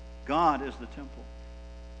 God is the temple.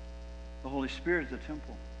 The Holy Spirit is the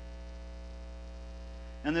temple.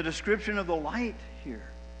 And the description of the light here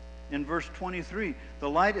in verse 23, the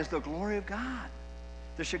light is the glory of God.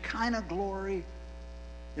 The Shekinah glory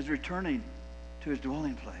is returning to his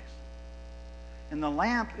dwelling place. And the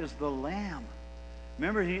lamp is the Lamb.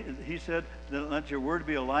 Remember, he said, that let your word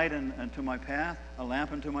be a light unto my path, a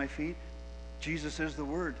lamp unto my feet. Jesus is the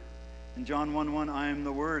Word. In John 1:1, I am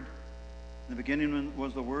the Word. In the beginning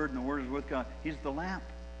was the Word, and the Word is with God. He's the lamp.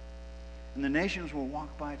 And the nations will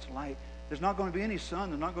walk by its light. There's not going to be any sun.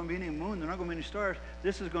 There's not going to be any moon. There's not going to be any stars.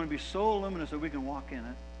 This is going to be so luminous that we can walk in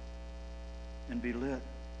it and be lit.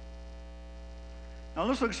 Now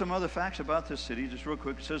let's look at some other facts about this city, just real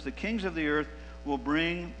quick. It says the kings of the earth will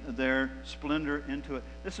bring their splendor into it.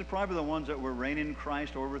 This is probably the ones that were reigning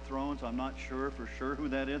Christ over thrones. I'm not sure for sure who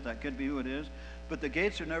that is. That could be who it is. But the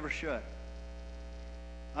gates are never shut.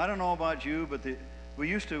 I don't know about you, but we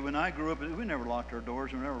used to, when I grew up, we never locked our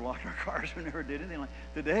doors, we never locked our cars, we never did anything like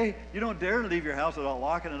that. Today, you don't dare leave your house without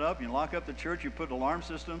locking it up. You lock up the church, you put alarm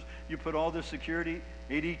systems, you put all this security,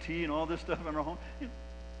 ADT and all this stuff in our home.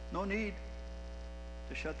 No need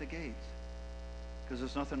to shut the gates, because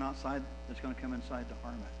there's nothing outside that's going to come inside to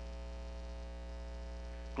harm it.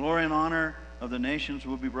 Glory and honor of the nations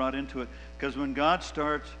will be brought into it, because when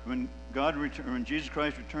Jesus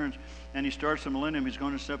Christ returns and he starts the millennium, he's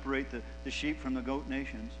going to separate the sheep from the goat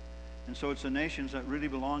nations. And so it's the nations that really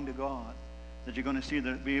belong to God that you're going to see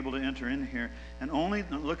that be able to enter in here. And only,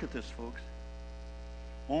 look at this, folks,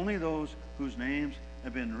 only those whose names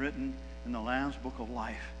have been written in the Lamb's book of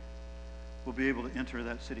life will be able to enter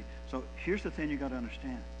that city. So here's the thing you got to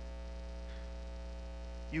understand.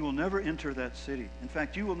 You will never enter that city. In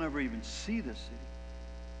fact, you will never even see this city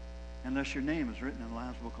unless your name is written in the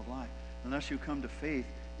Lamb's book of life. Unless you come to faith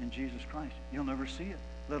in Jesus Christ. You'll never see it,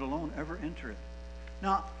 let alone ever enter it.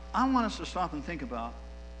 Now, I want us to stop and think about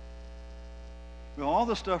all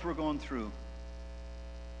the stuff we're going through,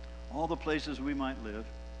 all the places we might live.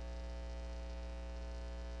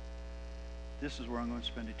 This is where I'm going to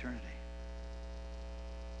spend eternity.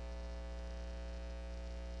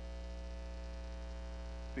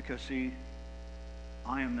 Because, see,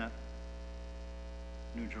 I am that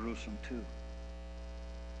New Jerusalem too.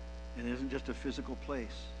 It isn't just a physical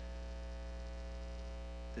place.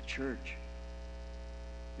 The church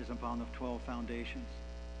is upon the 12 foundations,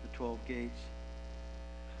 the 12 gates.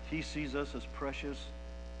 He sees us as precious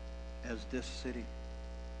as this city.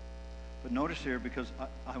 But notice here, because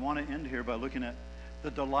I want to end here by looking at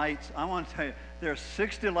the delights. I want to tell you, there are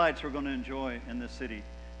 6 delights we're going to enjoy in this city.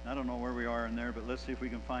 I don't know where we are in there, but let's see if we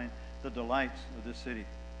can find the delights of this city.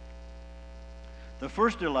 The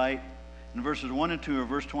first delight in verses 1 and 2 of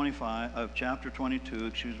verse 25 of chapter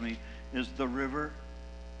 22, is the river.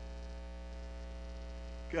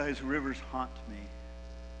 Guys, rivers haunt me.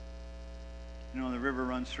 You know, the river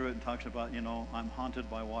runs through it and talks about, I'm haunted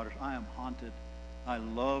by waters. I am haunted. I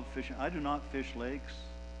love fishing. I do not fish lakes.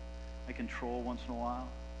 I can troll once in a while.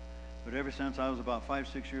 But ever since I was about 5,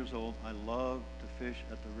 6 years old, I love to fish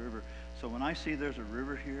at the river. So when I see there's a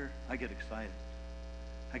river here, I get excited.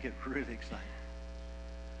 I get really excited.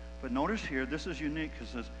 But notice here, this is unique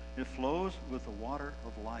because it flows with the water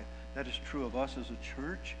of life. That is true of us as a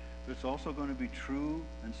church, but it's also going to be true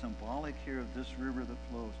and symbolic here of this river that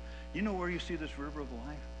flows. You know where you see this river of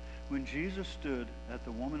life? When Jesus stood at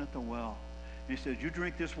the woman at the well, and he said, you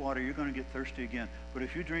drink this water, you're going to get thirsty again. But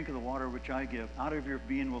if you drink of the water which I give, out of your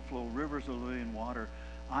being will flow rivers of living water.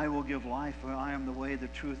 I will give life, for I am the way, the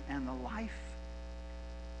truth, and the life.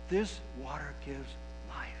 This water gives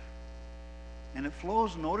life. And it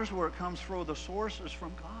flows, notice where it comes from. The source is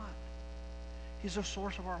from God. He's the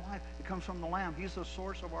source of our life. It comes from the Lamb. He's the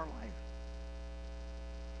source of our life.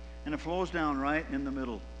 And it flows down right in the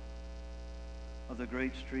middle of the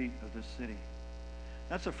great street of this city.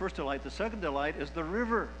 That's the first delight. The second delight is the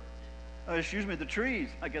river. The trees.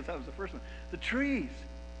 I guess that was the first one. The trees.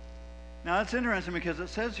 Now that's interesting because it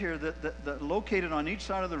says here that located on each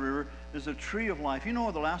side of the river is a tree of life. You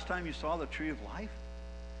know the last time you saw the tree of life?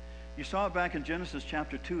 You saw it back in Genesis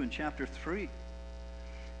chapter 2 and chapter 3.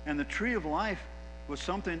 And the tree of life was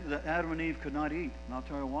something that Adam and Eve could not eat. And I'll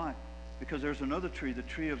tell you why. Because there's another tree, the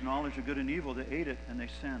tree of knowledge of good and evil. They ate it and they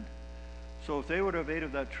sinned. So if they would have ate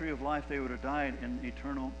of that tree of life, they would have died in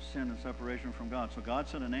eternal sin and separation from God. So God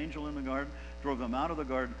sent an angel in the garden, drove them out of the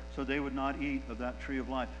garden, so they would not eat of that tree of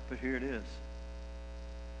life. But here it is.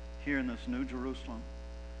 Here in this New Jerusalem,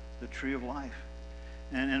 the tree of life.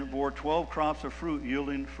 And it bore 12 crops of fruit,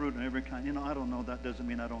 yielding fruit in every kind. You know, I don't know. That doesn't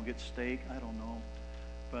mean I don't get steak. I don't know.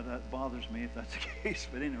 But that bothers me if that's the case.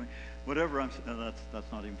 But anyway, whatever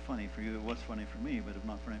that's not even funny for you. It was funny for me, but it's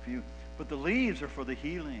not funny for you. But the leaves are for the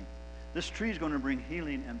healing. This tree is going to bring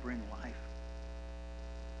healing and bring life.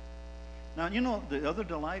 Now, you know, the other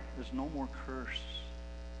delight is no more curse.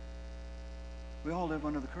 We all live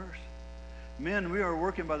under the curse. Men, we are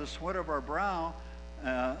working by the sweat of our brow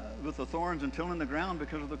with the thorns and tilling the ground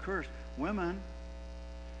because of the curse. Women,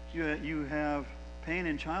 you have pain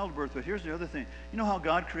in childbirth, but here's the other thing. You know how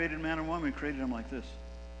God created man and woman? He created them like this.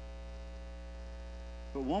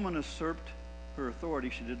 But woman usurped her authority.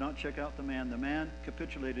 She did not check out the man. The man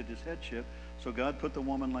capitulated his headship, so God put the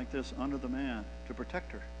woman like this under the man to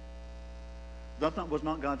protect her. That was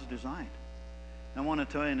not God's design. I want to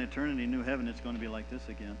tell you, in eternity, new heaven, it's going to be like this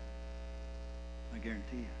again. I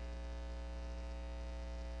guarantee you.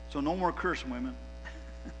 So no more curse, women.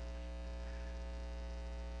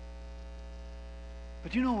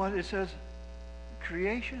 But you know what? It says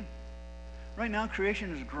creation. Right now,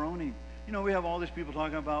 creation is groaning. You know, we have all these people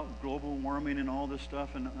talking about global warming and all this stuff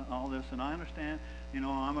and all this, and I understand, you know,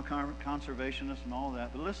 I'm a conservationist and all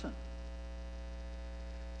that, but listen.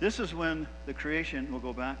 This is when the creation will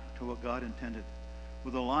go back to what God intended.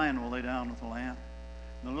 With the lion will lay down with the lamb.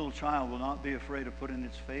 And the little child will not be afraid of putting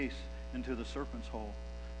its face into the serpent's hole.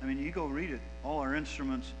 I mean, you go read it. All our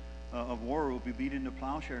instruments of war will be beat into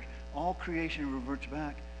plowshares. All creation reverts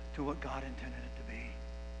back to what God intended it to be.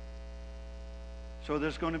 So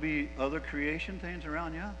there's going to be other creation things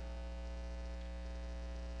around, yeah?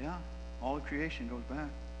 Yeah, all of creation goes back.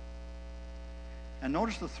 And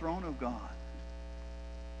notice the throne of God.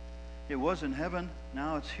 It was in heaven,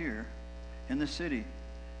 now it's here in the city.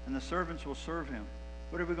 And the servants will serve him.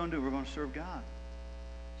 What are we going to do? We're going to serve God.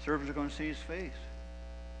 Servants are going to see his face.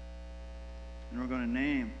 And we're going to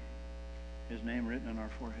name his name written on our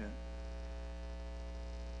forehead.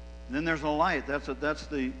 And then there's a light. That's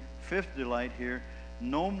the fifth delight here.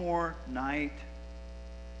 No more night.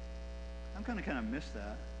 I'm going to kind of miss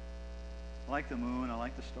that. I like the moon. I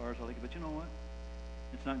like the stars. I like it. But you know what?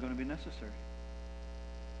 It's not going to be necessary.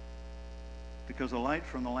 Because the light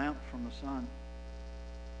from the lamp from the sun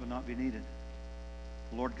will not be needed.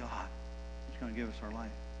 The Lord God is going to give us our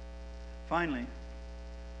light. Finally,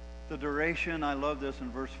 the duration, I love this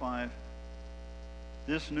in verse 5.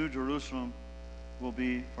 This New Jerusalem will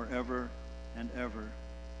be forever and ever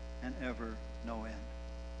and ever, no end.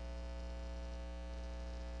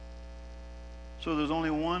 So there's only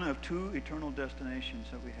one of two eternal destinations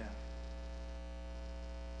that we have.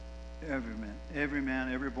 Every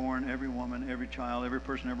man, every born, every woman, every child, every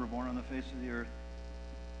person ever born on the face of the earth,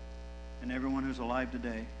 and everyone who's alive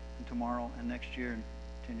today and tomorrow and next year and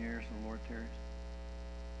 10 years, the Lord tarries.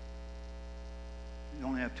 You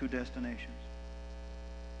only have two destinations.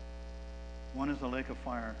 One is the lake of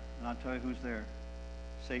fire, and I'll tell you who's there.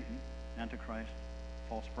 Satan, Antichrist,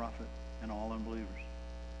 false prophet, and all unbelievers.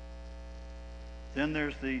 Then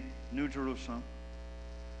there's the New Jerusalem,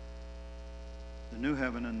 the new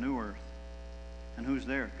heaven and new earth. And who's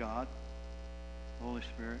there? God, the Holy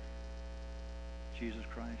Spirit, Jesus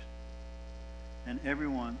Christ, and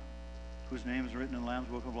everyone whose name is written in the Lamb's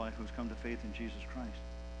Book of Life who's come to faith in Jesus Christ.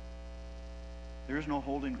 There is no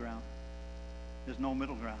holding ground. There's no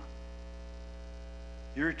middle ground.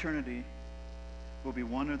 Your eternity will be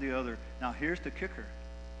one or the other. Now here's the kicker.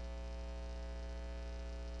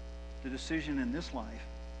 The decision in this life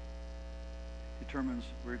determines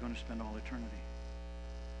where you're going to spend all eternity.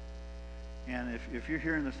 And if you're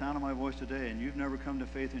hearing the sound of my voice today and you've never come to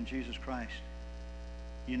faith in Jesus Christ,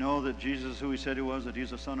 you know that Jesus is who he said he was, that he's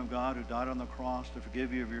the Son of God who died on the cross to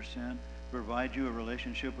forgive you of your sin, provide you a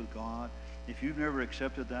relationship with God. If you've never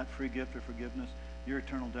accepted that free gift of forgiveness, your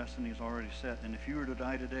eternal destiny is already set. And if you were to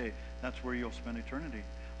die today, that's where you'll spend eternity.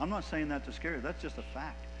 I'm not saying that to scare you. That's just a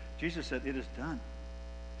fact. Jesus said, it is done.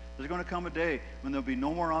 There's going to come a day when there'll be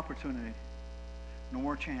no more opportunity, no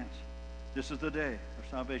more chance This is the day of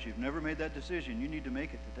salvation. If you've never made that decision, you need to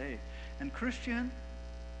make it today. And Christian,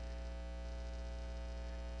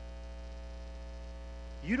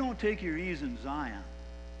 you don't take your ease in Zion.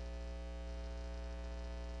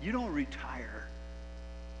 You don't retire.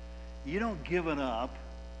 You don't give it up.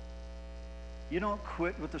 You don't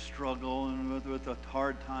quit with the struggle and with the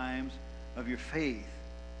hard times of your faith.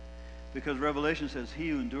 Because Revelation says, he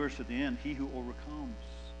who endures to the end, he who overcomes,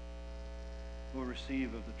 will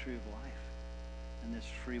receive of the tree of life and this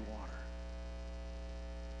free water.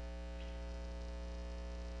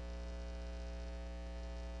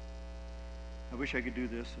 I wish I could do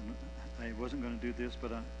this, and I wasn't going to do this,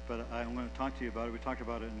 but I'm going to talk to you about it. We talked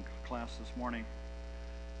about it in class this morning.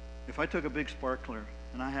 If I took a big sparkler,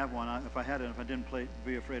 and I have one, if I had it, if I didn't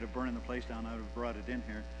be afraid of burning the place down, I would have brought it in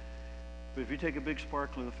here. But if you take a big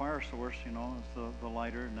sparkler, the fire source, you know, is the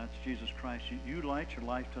lighter, and that's Jesus Christ. You light your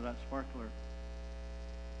life to that sparkler.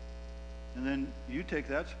 And then you take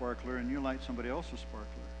that sparkler and you light somebody else's sparkler.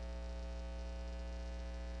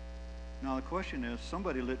 Now the question is,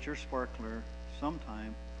 somebody lit your sparkler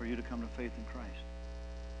sometime for you to come to faith in Christ.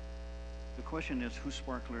 The question is, whose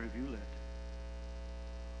sparkler have you lit?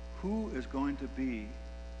 Who is going to be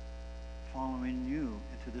following you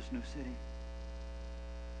into this new city?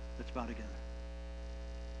 Let's bow together.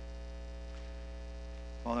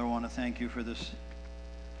 Father, I want to thank you for this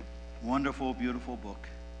wonderful, beautiful book.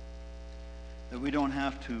 That we don't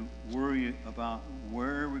have to worry about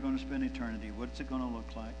where we're going to spend eternity. What's it going to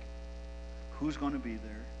look like? Who's going to be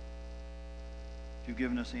there? You've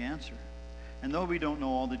given us the answer. And though we don't know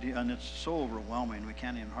all the details, and it's so overwhelming, we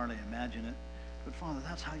can't even hardly imagine it. But Father,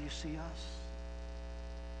 that's how you see us.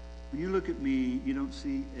 When you look at me, you don't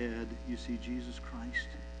see Ed, you see Jesus Christ.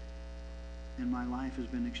 And my life has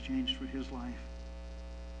been exchanged for his life.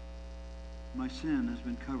 My sin has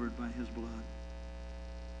been covered by his blood.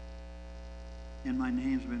 And my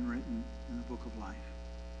name's been written in the book of life.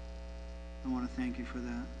 I want to thank you for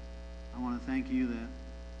that. I want to thank you that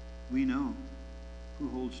we know who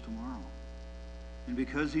holds tomorrow. And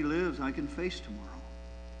because he lives, I can face tomorrow.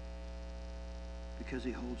 Because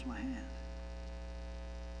he holds my hand.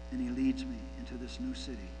 And he leads me into this new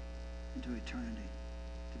city, into eternity.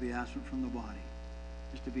 To be absent from the body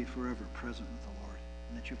is to be forever present with the Lord.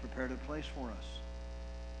 And that you prepared a place for us.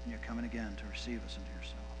 And you're coming again to receive us into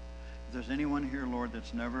yourself. If there's anyone here, Lord,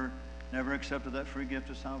 that's never accepted that free gift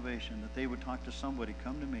of salvation, that they would talk to somebody,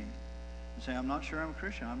 come to me, and say, I'm not sure I'm a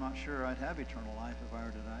Christian. I'm not sure I'd have eternal life if I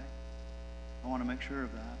were to die. I want to make sure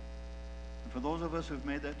of that. And for those of us who've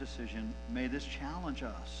made that decision, may this challenge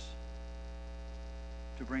us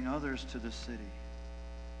to bring others to this city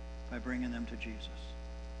by bringing them to Jesus.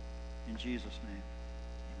 In Jesus' name,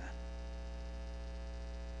 amen.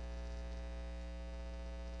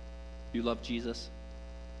 You love Jesus?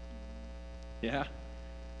 Yeah?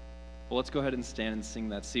 Well, let's go ahead and stand and sing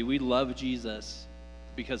that. See, we love Jesus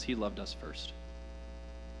because he loved us first.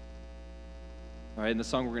 All right, in the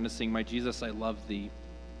song we're going to sing, My Jesus, I Love Thee.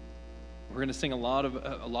 We're going to sing a lot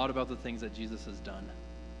about the things that Jesus has done.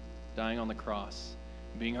 Dying on the cross,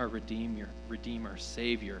 being our Redeemer,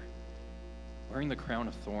 Savior, wearing the crown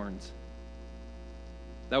of thorns.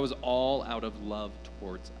 That was all out of love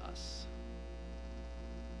towards us.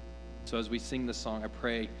 So as we sing this song, I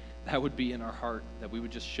pray that would be in our heart, that we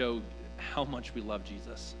would just show how much we love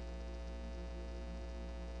Jesus.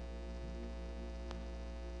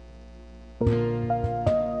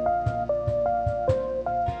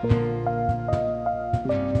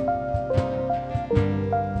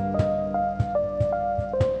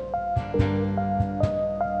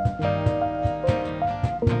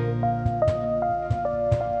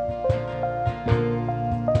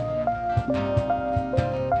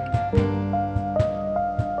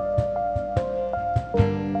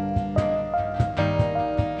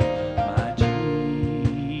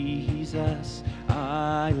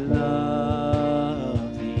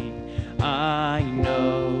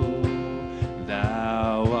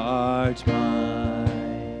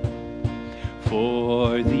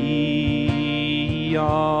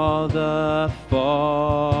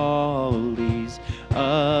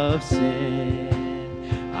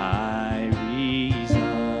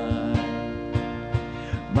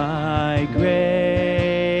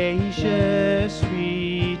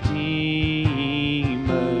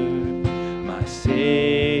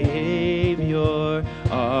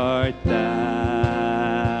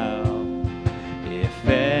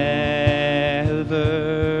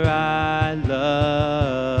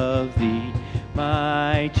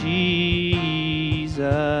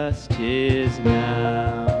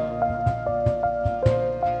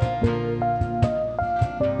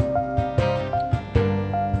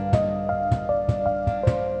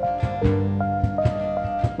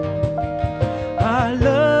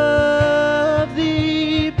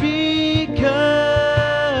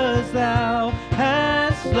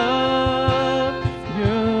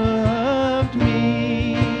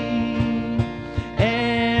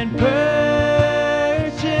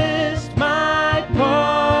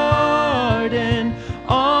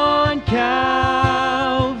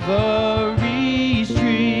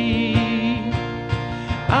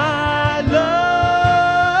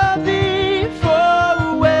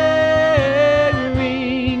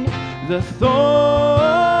 the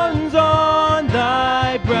thorns on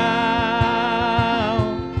thy brow.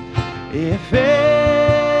 If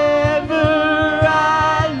ever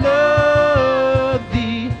I love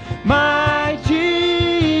thee, my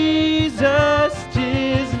Jesus,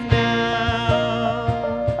 'tis now.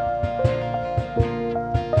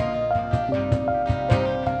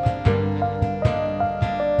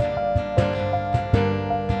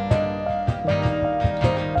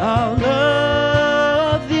 I'll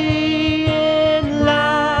love thee in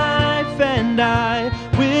life, and I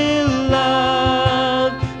will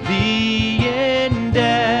love thee in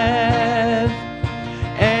death,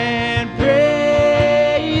 and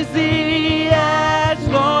praise thee as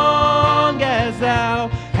long as thou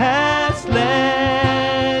hast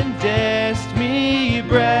lendest me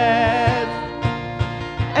breath,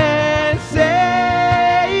 and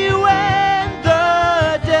say when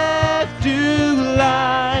the death dew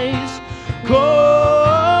lies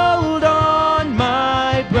cold on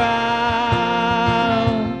my brow,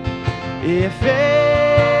 if ever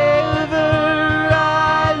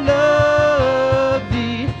I love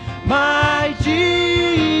thee, my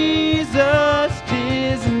Jesus,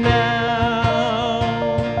 'tis now.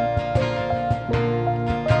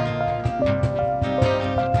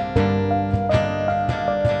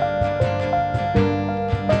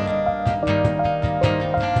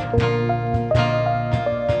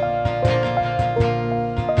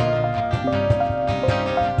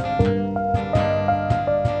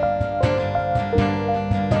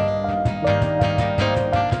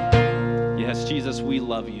 Yes, Jesus, we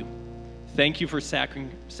love you. Thank you for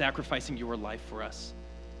sacrificing your life for us.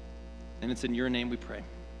 And it's in your name we pray.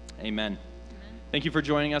 Amen. Thank you for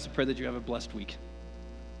joining us. I pray that you have a blessed week.